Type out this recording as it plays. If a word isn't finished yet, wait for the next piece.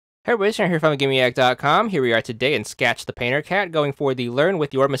Hey everybody, Sean here from VidGamiac.com. Here we are today in sCATch the Painter Cat, going for the Learn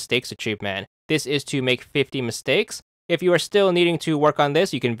with Your Mistakes achievement. This is to make 50 mistakes. If you are still needing to work on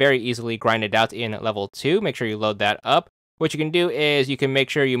this, you can very easily grind it out in level 2. Make sure you load that up. What you can do is you can make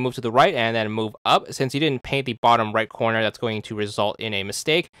sure you move to the right and then move up. Since you didn't paint the bottom right corner, that's going to result in a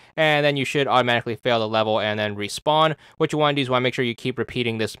mistake. And then you should automatically fail the level and then respawn. What you want to do is want to make sure you keep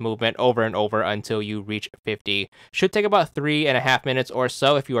repeating this movement over and over until you reach 50. Should take about 3.5 minutes or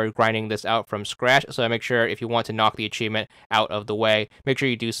so if you are grinding this out from scratch. So make sure if you want to knock the achievement out of the way, make sure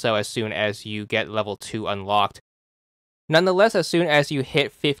you do so as soon as you get level 2 unlocked. Nonetheless, as soon as you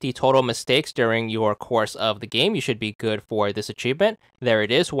hit 50 total mistakes during your course of the game, you should be good for this achievement. There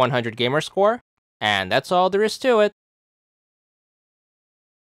it is, 100 gamer score. And that's all there is to it.